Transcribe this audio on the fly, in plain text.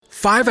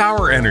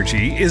5-Hour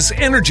Energy is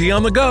energy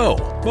on the go.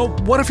 Well,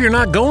 what if you're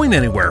not going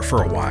anywhere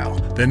for a while?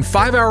 Then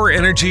 5-Hour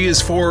Energy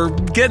is for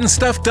getting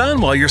stuff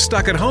done while you're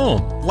stuck at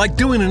home, like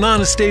doing an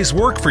honest day's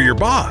work for your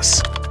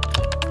boss.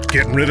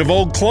 Getting rid of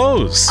old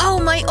clothes. Oh,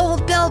 my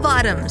old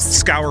bell-bottoms.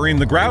 Scouring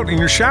the grout in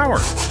your shower.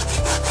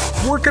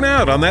 Working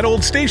out on that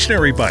old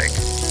stationary bike.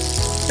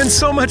 And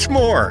so much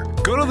more.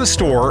 Go to the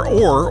store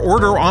or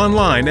order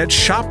online at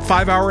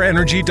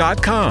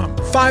shop5hourenergy.com.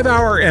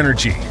 5-Hour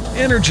Energy.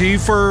 Energy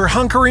for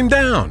hunkering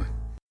down.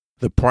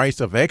 The price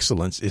of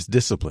excellence is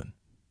discipline.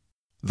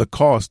 The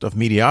cost of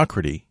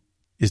mediocrity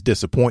is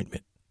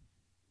disappointment.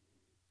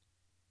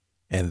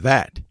 And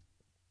that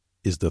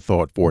is the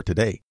thought for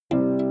today.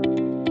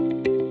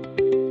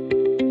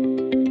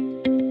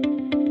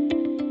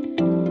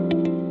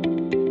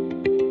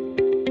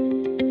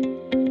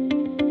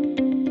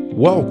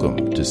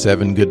 Welcome to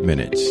 7 Good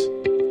Minutes.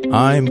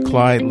 I'm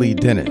Clyde Lee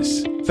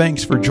Dennis.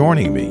 Thanks for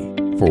joining me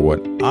for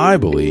what I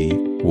believe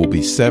will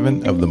be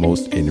 7 of the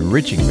most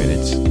enriching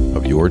minutes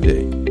of your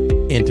day.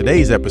 In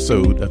today's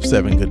episode of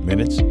 7 Good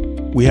Minutes,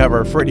 we have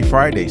our Freddie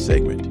Friday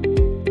segment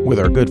with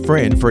our good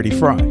friend Freddie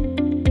Fry.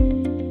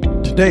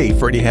 Today,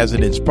 Freddie has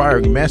an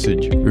inspiring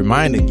message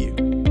reminding you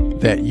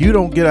that you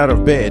don't get out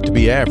of bed to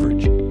be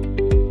average.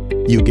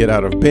 You get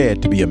out of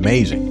bed to be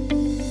amazing.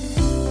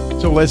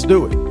 So let's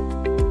do it.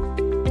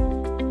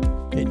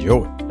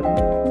 Enjoy.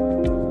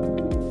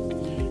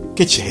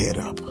 Get your head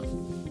up.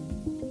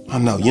 I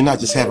know, you're not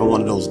just having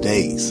one of those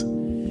days.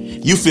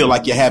 You feel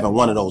like you're having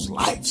one of those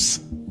lives.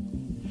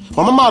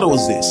 Well, my motto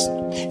is this.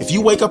 If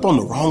you wake up on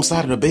the wrong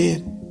side of the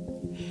bed,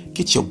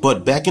 get your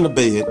butt back in the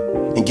bed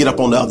and get up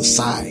on the other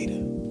side.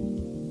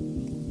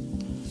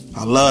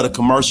 I love the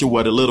commercial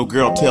where the little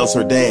girl tells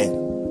her dad,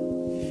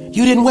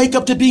 "You didn't wake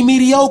up to be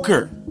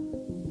mediocre."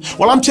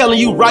 Well, I'm telling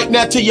you right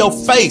now to your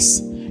face,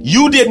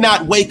 you did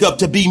not wake up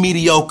to be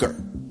mediocre.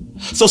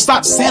 So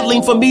stop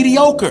settling for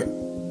mediocre.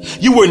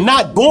 You were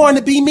not born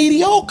to be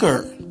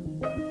mediocre.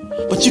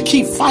 But you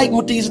keep fighting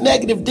with these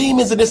negative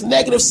demons and this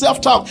negative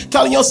self-talk,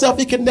 telling yourself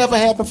it can never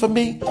happen for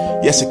me.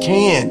 Yes, it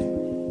can.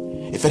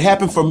 If it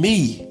happened for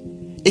me,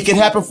 it can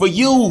happen for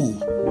you.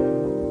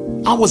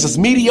 I was as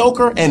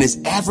mediocre and as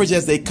average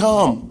as they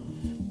come.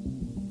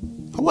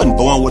 I wasn't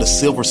born with a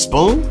silver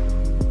spoon.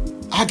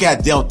 I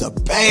got dealt a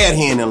bad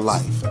hand in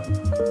life.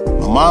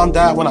 My mom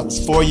died when I was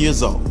 4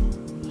 years old.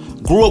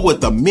 Grew up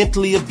with a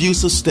mentally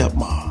abusive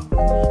stepmom.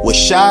 Was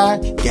shy,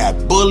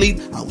 got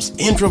bullied, I was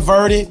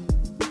introverted.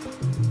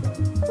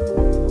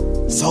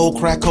 Sold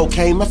crack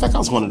cocaine. Matter of fact, I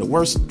was one of the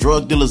worst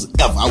drug dealers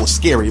ever. I was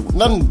scary.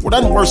 Nothing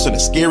worse than a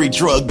scary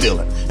drug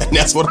dealer. And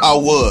that's what I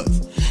was.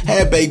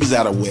 Had babies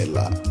out of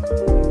wedlock.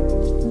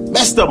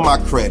 Messed up my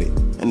credit.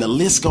 And the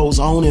list goes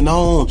on and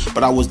on.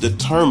 But I was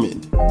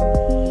determined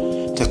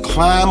to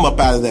climb up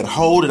out of that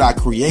hole that I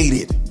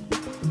created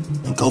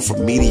and go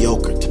from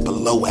mediocre to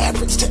below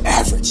average to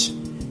average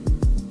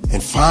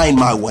and find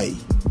my way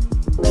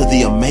to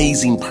the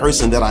amazing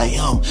person that I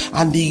am.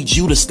 I need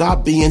you to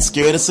stop being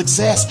scared of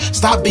success.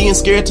 Stop being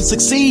scared to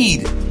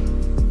succeed.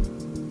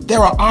 There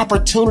are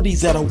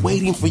opportunities that are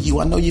waiting for you.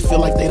 I know you feel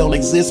like they don't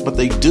exist, but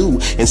they do.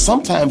 And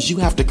sometimes you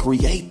have to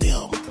create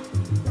them.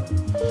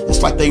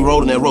 It's like they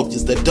rolling that rope,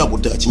 just that double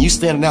dutch, and you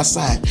standing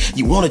outside.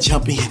 You want to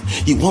jump in,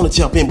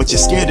 but you're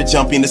scared to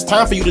jump in. It's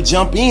time for you to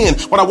jump in.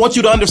 What I want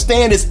you to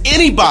understand is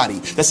anybody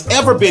that's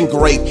ever been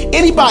great,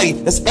 anybody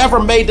that's ever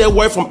made their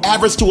way from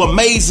average to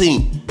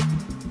amazing,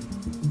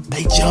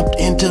 they jumped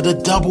into the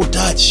double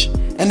dutch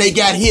and they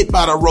got hit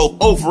by the rope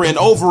over and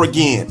over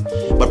again.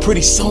 But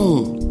pretty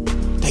soon,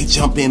 they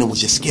jumped in and was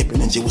just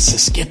skipping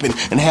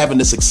and having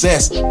the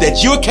success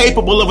that you're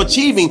capable of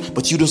achieving,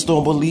 but you just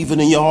don't believe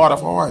it in your heart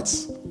of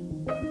hearts.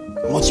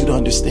 I want you to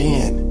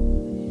understand,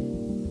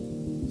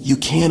 you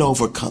can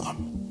overcome.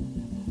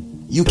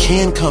 You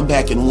can come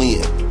back and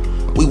win.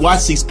 We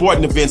watch these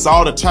sporting events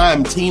all the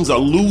time. Teams are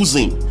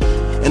losing,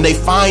 and they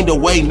find a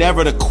way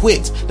never to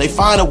quit. They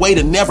find a way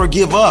to never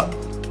give up.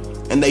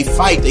 And they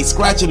fight, they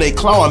scratch and they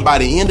claw, and by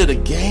the end of the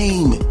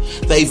game,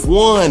 they've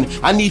won.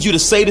 I need you to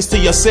say this to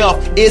yourself.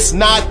 It's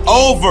not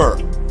over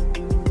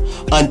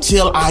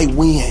until I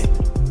win.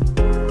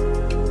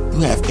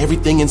 You have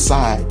everything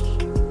inside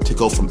to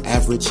go from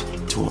average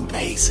to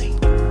amazing.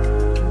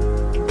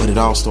 But it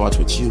all starts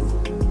with you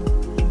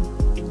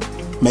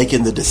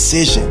making the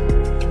decision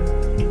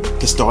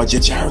to start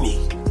your journey.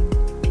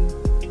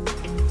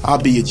 I'll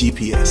be your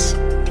GPS.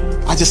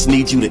 I just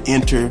need you to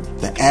enter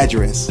the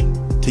address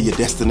to your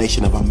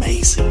destination of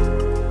amazing.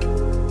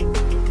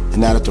 And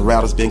now that the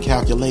route has been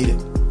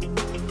calculated,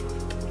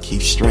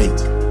 keep straight.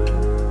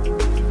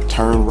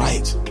 Turn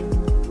right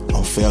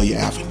on Failure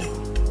Avenue.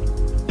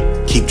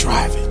 Keep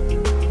driving.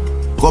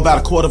 Go about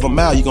a quarter of a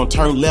mile, you're going to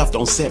turn left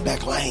on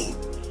Setback Lane.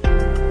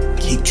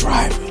 Keep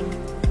driving.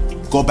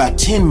 Go about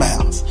 10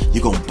 miles,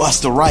 you're going to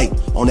bust a right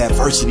on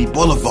Adversity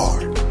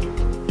Boulevard.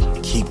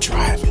 Keep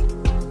driving.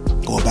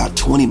 Go about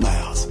 20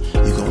 miles,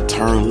 you're going to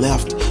turn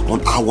left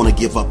on I Want to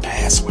Give Up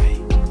Passway.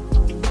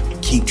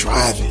 Keep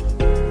driving,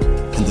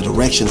 and the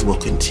directions will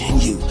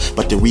continue.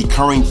 But the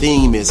recurring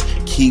theme is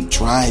keep keep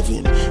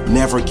driving,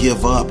 never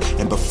give up,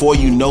 and before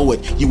you know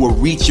it, you will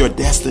reach your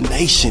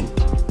destination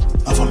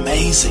of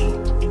amazing.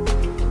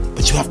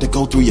 But you have to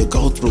go through your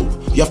go-through.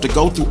 You have to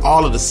go through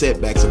all of the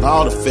setbacks and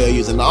all the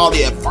failures and all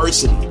the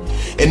adversity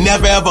and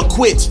never ever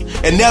quit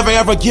and never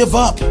ever give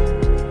up.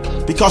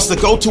 Because to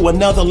go to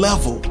another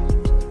level,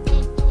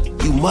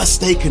 you must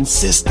stay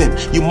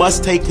consistent. You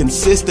must take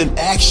consistent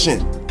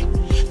action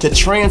to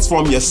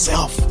transform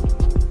yourself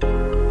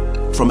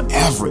from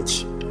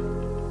average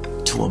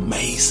to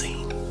amazing.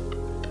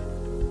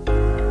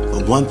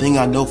 But one thing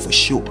I know for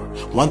sure,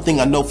 one thing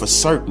I know for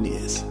certain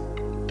is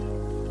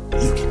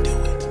you can do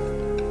it.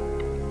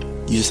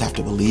 You just have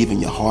to believe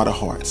in your heart of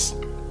hearts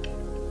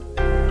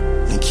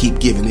and keep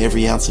giving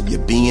every ounce of your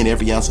being,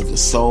 every ounce of your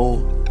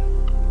soul,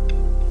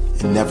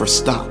 and never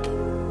stop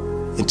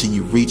until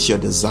you reach your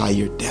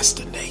desired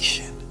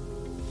destination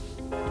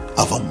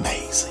of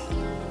amazing.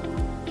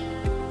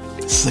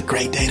 This is a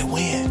great day to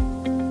win.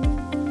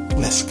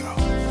 Let's go.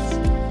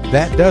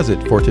 That does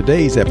it for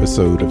today's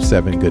episode of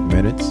 7 Good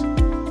Minutes.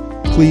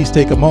 Please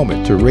take a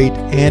moment to rate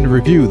and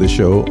review the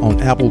show on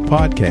Apple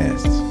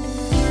Podcasts.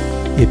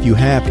 If you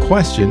have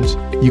questions,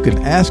 you can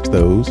ask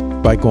those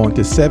by going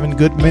to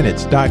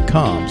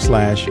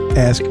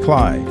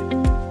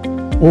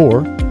 7goodminutes.com/askclyde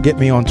or get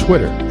me on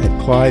Twitter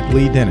at Clyde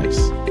Lee Dennis.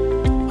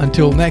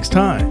 Until next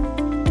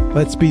time,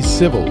 let's be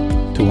civil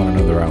to one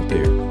another out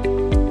there.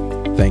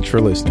 Thanks for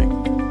listening.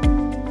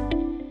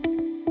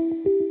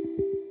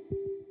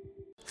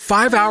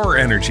 5 Hour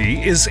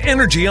Energy is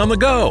energy on the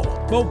go.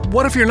 Well,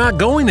 what if you're not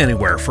going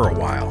anywhere for a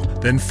while?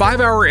 Then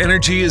 5 Hour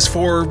Energy is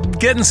for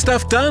getting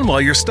stuff done while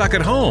you're stuck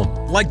at home,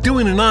 like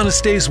doing an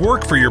honest day's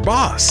work for your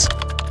boss.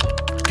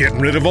 Getting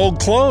rid of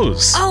old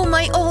clothes. Oh,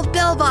 my old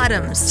bell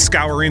bottoms.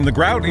 Scouring the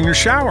grout in your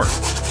shower.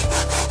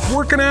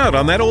 Working out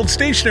on that old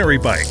stationary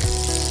bike.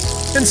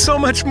 And so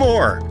much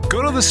more.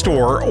 Go to the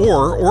store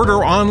or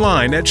order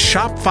online at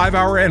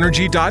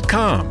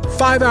shop5hourenergy.com.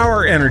 5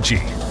 Hour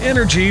Energy.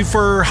 Energy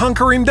for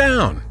hunkering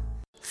down.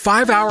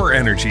 5 Hour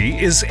Energy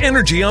is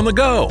energy on the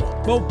go.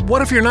 Well,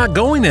 what if you're not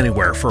going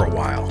anywhere for a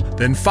while?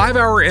 Then 5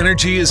 Hour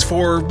Energy is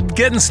for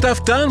getting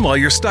stuff done while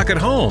you're stuck at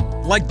home,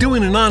 like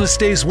doing an honest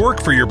day's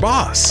work for your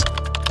boss.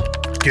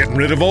 Getting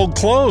rid of old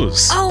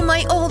clothes. Oh,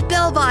 my old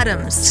bell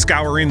bottoms.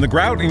 Scouring the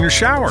grout in your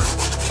shower.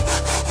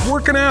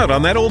 Working out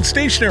on that old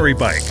stationary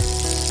bike.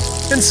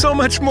 And so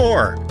much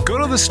more. Go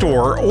to the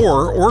store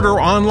or order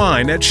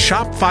online at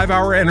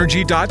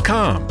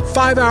shop5hourenergy.com.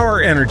 5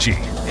 Hour Energy.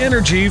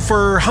 Energy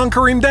for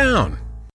hunkering down.